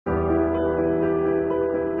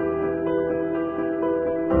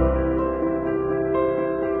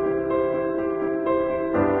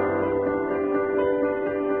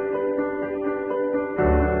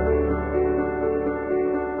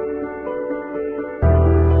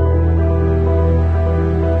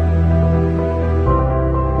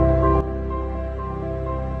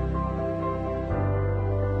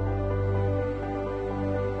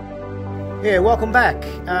Yeah, welcome back.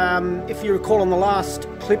 If you recall on the last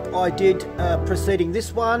clip I did preceding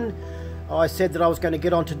this one, I said that I was going to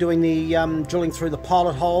get on to doing the drilling through the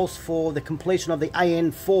pilot holes for the completion of the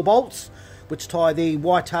AN4 bolts, which tie the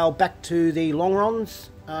whitetail back to the longerons,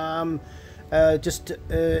 just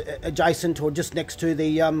adjacent or just next to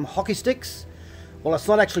the hockey sticks. Well, it's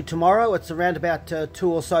not actually tomorrow, it's around about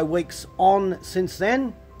 2 or so weeks on since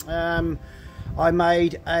then. I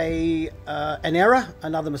made an error,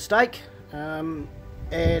 another mistake,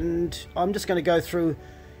 and I'm just going to go through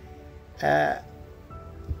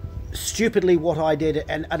stupidly what I did,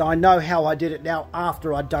 and I know how I did it now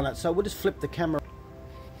after I'd done it. So we'll just flip the camera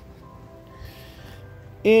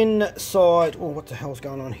inside. Oh, what the hell's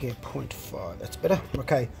going on here? 0.5, that's better.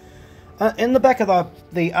 Okay, in the back of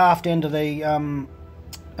the aft end of the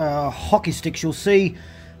hockey sticks, you'll see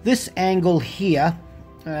this angle here,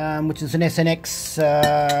 which is an SNX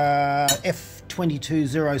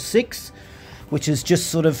F2206, which is just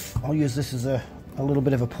sort of, I'll use this as a little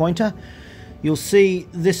bit of a pointer. You'll see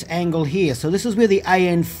this angle here. So this is where the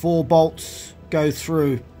AN4 bolts go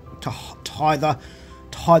through to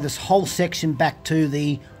tie this whole section back to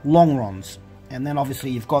the longerons. And then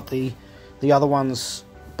obviously you've got the other ones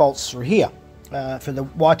bolts through here for the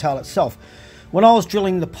whitetail itself. When I was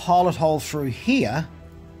drilling the pilot hole through here,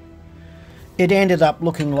 it ended up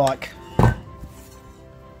looking like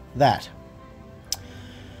that.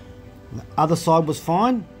 The other side was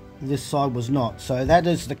fine, this side was not. So that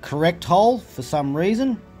is the correct hole for some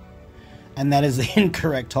reason, and that is the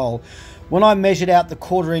incorrect hole. When I measured out the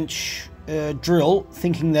 1/4 inch drill,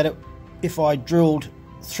 thinking that if I drilled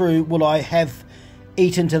through, would I have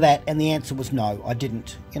eaten to that, and the answer was no, I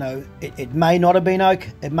didn't. You know, it may not have been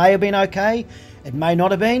okay, it may have been okay, it may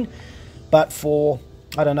not have been, but for,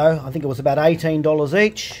 I don't know, I think it was about $18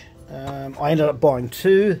 each. I ended up buying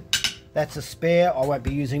 2. That's a spare. I won't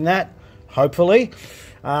be using that, hopefully.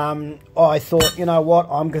 I thought, you know what,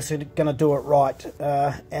 I'm just going to do it right.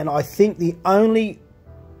 And I think the only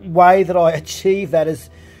way that I achieve that is,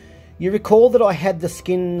 you recall that I had the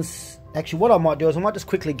skins. Actually, what I might do is I might just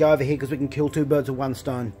quickly go over here because we can kill 2 birds with 1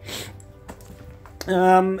 stone.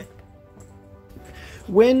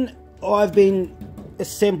 When I've been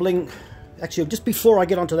assembling, actually just before I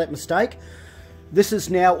get onto that mistake, this is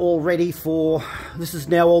now all ready for, this has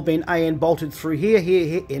now all been AN bolted through here,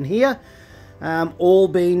 and here. All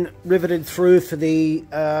been riveted through for the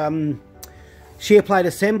shear plate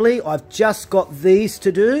assembly. I've just got these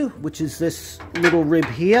to do, which is this little rib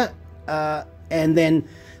here, and then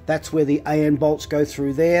that's where the AN bolts go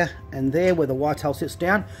through there and there, where the whitetail sits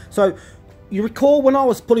down. So you recall when I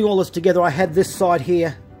was putting all this together, I had this side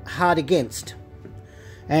here hard against,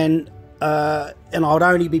 and I would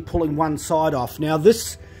only be pulling one side off. Now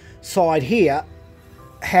this side here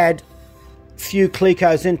had few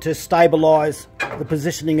clecos in to stabilise the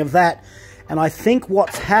positioning of that, and I think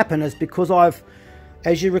what's happened is because I've,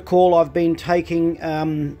 as you recall, I've been taking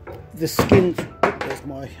the skins. There's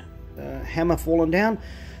my hammer falling down.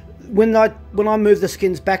 When I move the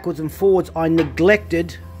skins backwards and forwards, I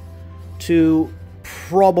neglected to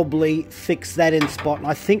probably fix that in spot, and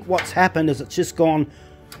I think what's happened is it's just gone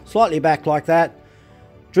slightly back like that,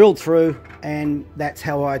 drilled through, and that's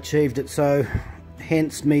how I achieved it. So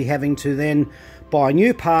hence me having to then buy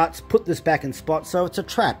new parts, put this back in spot. So it's a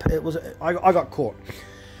trap. It was, I got caught.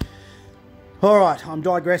 All right, I'm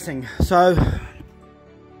digressing. So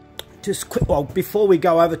just quick, well, before we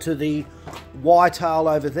go over to the whitetail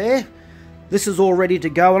over there, this is all ready to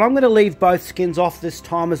go, and I'm going to leave both skins off this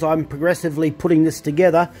time as I'm progressively putting this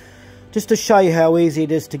together, just to show you how easy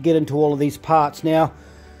it is to get into all of these parts. Now,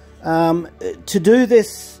 to do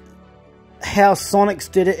this, how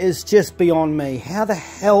Sonex did it is just beyond me. How the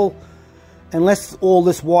hell, unless all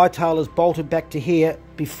this whitetail is bolted back to here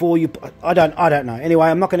before you, I don't know. Anyway,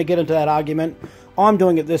 I'm not going to get into that argument. I'm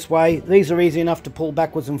doing it this way. These are easy enough to pull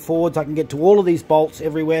backwards and forwards. I can get to all of these bolts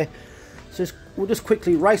everywhere. So we'll just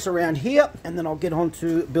quickly race around here, and then I'll get on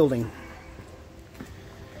to building.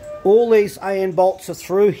 All these AN bolts are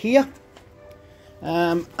through here.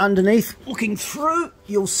 Underneath, looking through,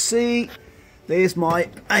 you'll see there's my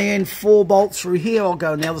AN4 bolts through here. I'll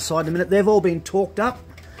go on the other side in a minute. They've all been torqued up.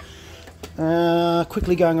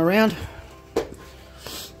 Quickly going around.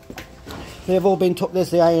 They've all been torqued.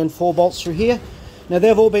 There's the AN4 bolts through here. Now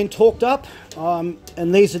they've all been torqued up,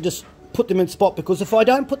 and these are just put them in spot, because if I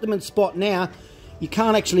don't put them in spot now, you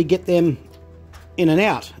can't actually get them in and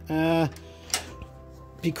out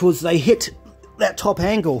because they hit that top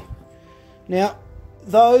angle. Now,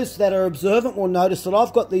 those that are observant will notice that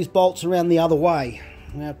I've got these bolts around the other way.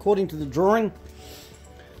 Now, according to the drawing,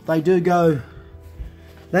 they do go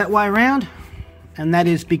that way around, and that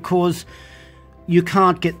is because you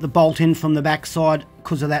can't get the bolt in from the backside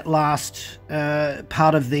because of that last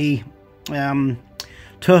part of the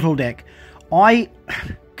turtle deck. I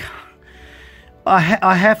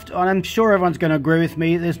have to, and I'm sure everyone's going to agree with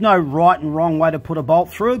me, there's no right and wrong way to put a bolt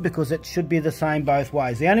through, because it should be the same both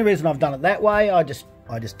ways. The only reason I've done it that way, I just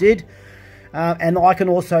did. And I can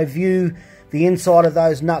also view the inside of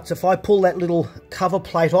those nuts. If I pull that little cover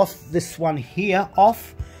plate off, this one here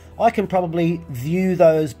off, I can probably view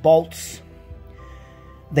those bolts,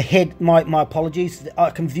 the head, my apologies, I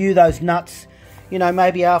can view those nuts, you know,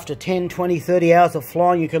 maybe after 10, 20, 30 hours of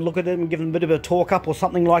flying. You can look at them and give them a bit of a torque up or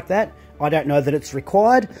something like that. I don't know that it's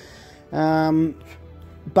required,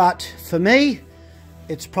 but for me,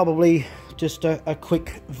 it's probably just a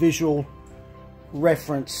quick visual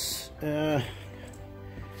reference. Yeah,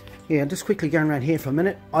 just quickly going around here for a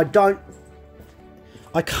minute.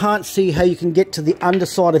 I can't see how you can get to the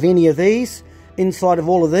underside of any of these, inside of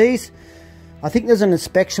all of these. I think there's an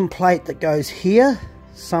inspection plate that goes here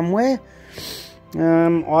somewhere.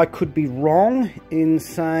 I could be wrong in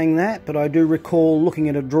saying that, but I do recall looking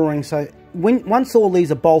at a drawing. So once all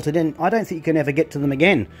these are bolted in, I don't think you can ever get to them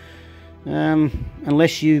again,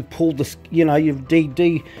 unless you pulled the, you know, you've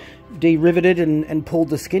de-riveted and pulled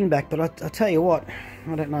the skin back. But I tell you what,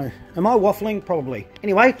 I don't know. Am I waffling? Probably.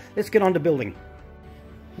 Anyway, let's get on to building.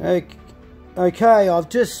 Okay, I've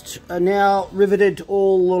just now riveted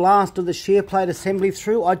all the last of the shear plate assembly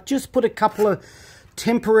through. I just put a couple of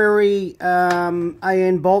temporary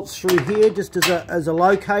AN bolts through here, just as a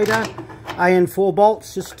locator, AN4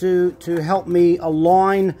 bolts, just to help me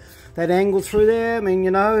align that angle through there. I mean,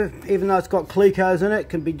 you know, even though it's got clecos in it, it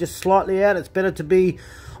can be just slightly out. It's better to be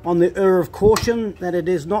on the err of caution than it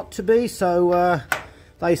is not to be. So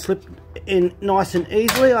they slip in nice and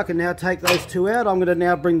easily. I can now take those two out. I'm going to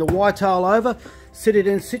now bring the whitetail over, sit it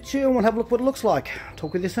in situ, and we'll have a look what it looks like.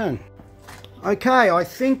 Talk with you soon. Okay, I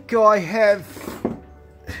think I have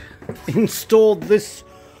installed this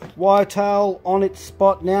whitetail on its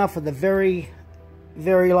spot now for the very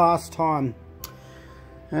last time,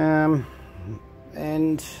 and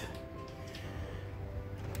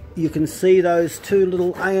you can see those two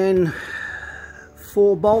little AN4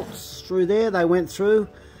 bolts through there. They went through,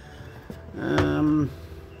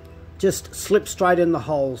 just slipped straight in the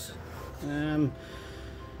holes.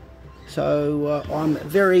 So I'm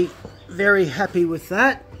very happy with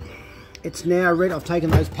that. It's now ready. I've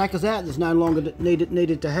taken those packers out. There's no longer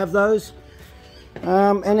needed to have those.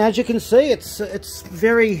 And as you can see, it's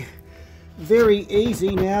very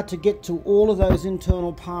easy now to get to all of those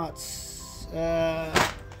internal parts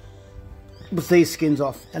with these skins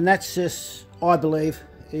off. And that's just, I believe,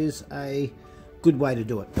 is a good way to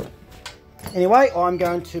do it. Anyway, I'm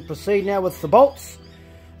going to proceed now with the bolts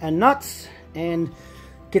and nuts and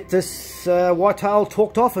get this whitetail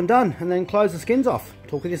torqued off and done, and then close the skins off.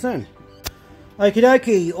 Talk with you soon. Okie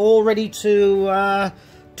dokie, all ready to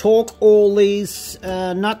torque all these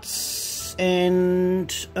nuts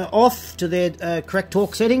and off to their correct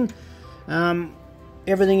torque setting.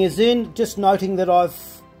 Everything is in. Just noting that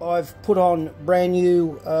I've put on brand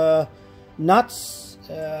new nuts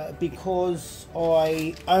because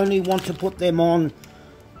I only want to put them on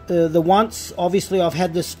the once. Obviously, I've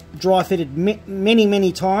had this dry fitted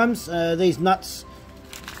many times. These nuts,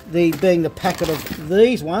 being the packet of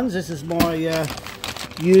these ones, this is my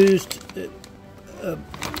used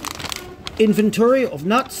inventory of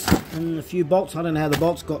nuts and a few bolts. I don't know how the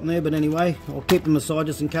bolts got in there, but anyway, I'll keep them aside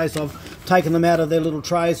just in case I've taken them out of their little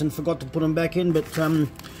trays and forgot to put them back in. But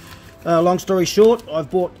long story short, I've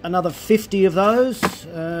bought another 50 of those.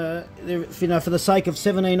 You know, for the sake of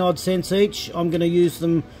 17 odd cents each, I'm going to use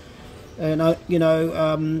them. And I'm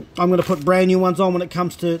going to put brand new ones on when it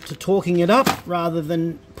comes to torquing it up, rather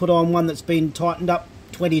than put on one that's been tightened up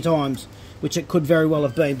 20 times, which it could very well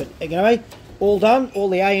have been. But anyway, all done. All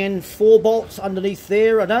the AN4 bolts underneath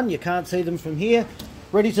there are done. You can't see them from here.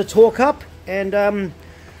 Ready to torque up, and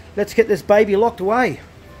let's get this baby locked away.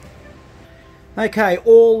 Okay,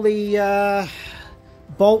 all the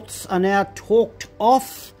bolts are now torqued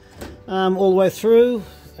off all the way through,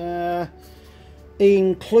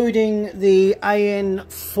 including the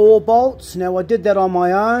AN4 bolts. Now, I did that on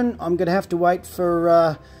my own. I'm going to have to wait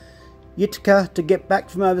for Yitka to get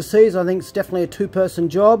back from overseas. I think it's definitely a two-person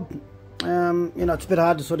job. You know, it's a bit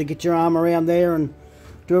hard to sort of get your arm around there and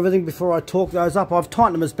do everything before I torque those up. I've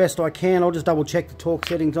tightened them as best I can. I'll just double check the torque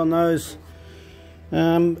settings on those.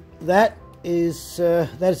 That is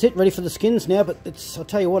it, ready for the skins now. But I'll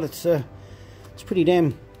tell you what, it's pretty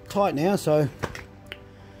damn tight now, so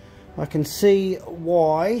I can see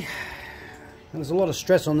why. There's a lot of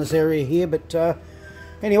stress on this area here, but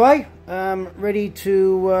Anyway, ready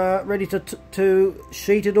to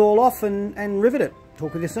sheet it all off and rivet it.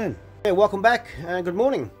 Talk with you soon. Yeah, welcome back. Good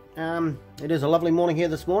morning. It is a lovely morning here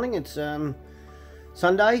this morning. It's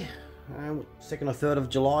Sunday, 2nd or 3rd of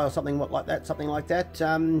July or something like that.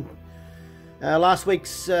 Last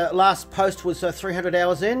week's last post was 300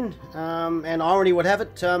 hours in, and irony would have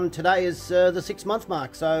it, today is the 6-month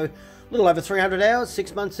mark. So a little over 300 hours,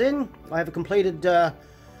 6 months in. I have a completed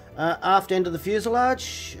aft end of the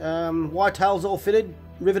fuselage, Y-tails all fitted,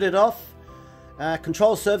 riveted off,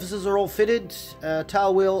 control surfaces are all fitted,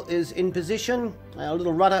 tail wheel is in position,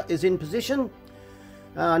 little rudder is in position,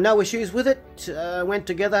 no issues with it, went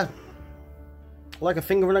together like a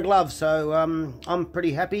finger in a glove. So I'm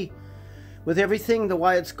pretty happy with everything, the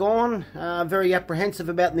way it's gone. Very apprehensive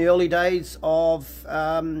about in the early days of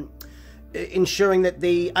ensuring that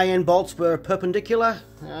the AN bolts were perpendicular.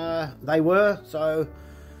 They were, so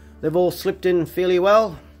they've all slipped in fairly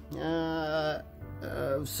well.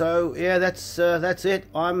 So yeah, that's it.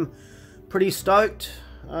 I'm pretty stoked.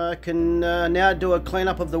 I can now do a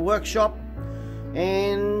clean-up of the workshop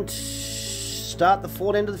and start the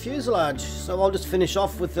forward end of the fuselage. So I'll just finish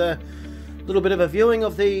off with a little bit of a viewing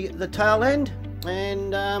of the tail end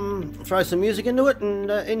and throw some music into it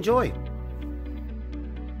and enjoy.